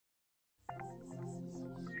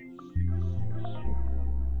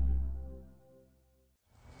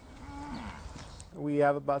We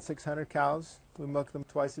have about 600 cows. We milk them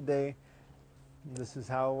twice a day. This is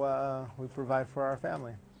how we provide for our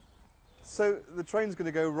family. So the train's going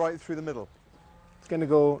to go right through the middle? It's going to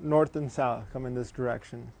go north and south, come in this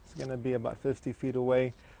direction. It's going to be about 50 feet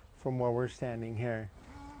away from where we're standing here.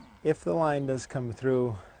 If the line does come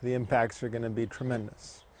through, the impacts are going to be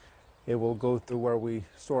tremendous. It will go through where we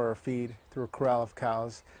store our feed, through a corral of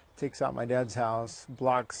cows, takes out my dad's house,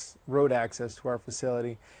 blocks road access to our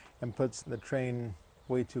facility, and puts the train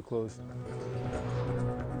way too close.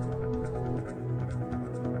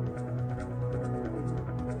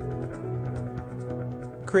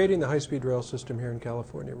 Creating the high-speed rail system here in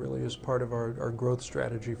California really is part of our growth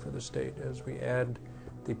strategy for the state. As we add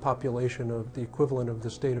the population of the equivalent of the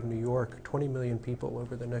state of New York, 20 million people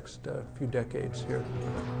over the next few decades here.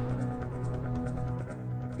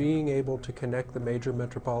 Being able to connect the major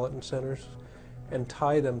metropolitan centers and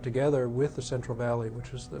tie them together with the Central Valley, which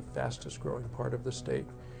is the fastest growing part of the state,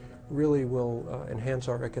 really will enhance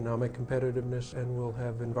our economic competitiveness and will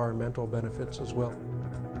have environmental benefits as well.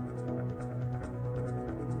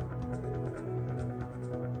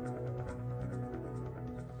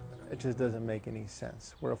 It just doesn't make any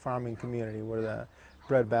sense. We're a farming community. We're the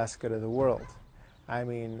breadbasket of the world. I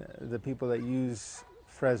mean, the people that use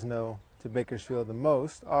Fresno to Bakersfield the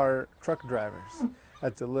most are truck drivers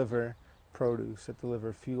that deliver produce, that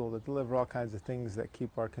deliver fuel, that deliver all kinds of things that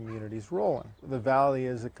keep our communities rolling. The Valley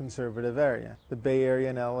is a conservative area. The Bay Area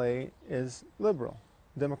in LA is liberal,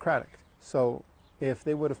 democratic. So if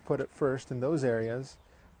they would have put it first in those areas,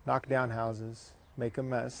 knock down houses, make a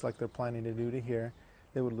mess like they're planning to do to here,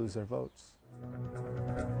 they would lose their votes.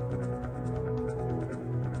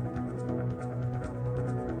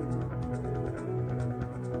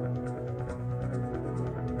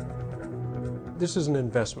 This is an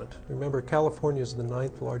investment. Remember, California is the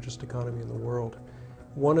 9th largest economy in the world.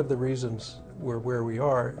 One of the reasons we're where we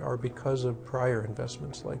are because of prior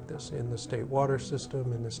investments like this in the state water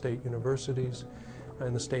system, in the state universities,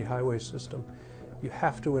 and the state highway system. You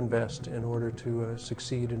have to invest in order to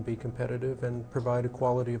succeed and be competitive and provide a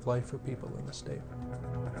quality of life for people in the state.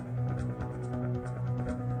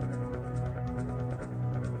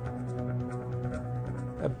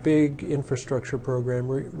 A big infrastructure program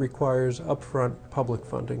requires upfront public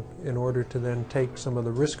funding in order to then take some of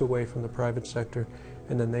the risk away from the private sector,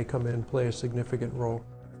 and then they come in and play a significant role.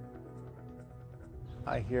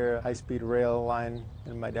 I hear a high-speed rail line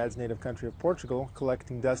in my dad's native country of Portugal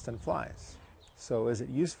collecting dust and flies. So is it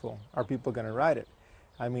useful? Are people going to ride it?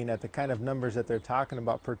 I mean, at the kind of numbers that they're talking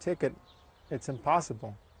about per ticket, it's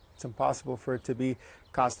impossible. It's impossible for it to be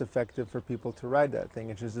cost effective for people to ride that thing.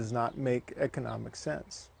 It just does not make economic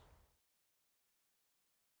sense.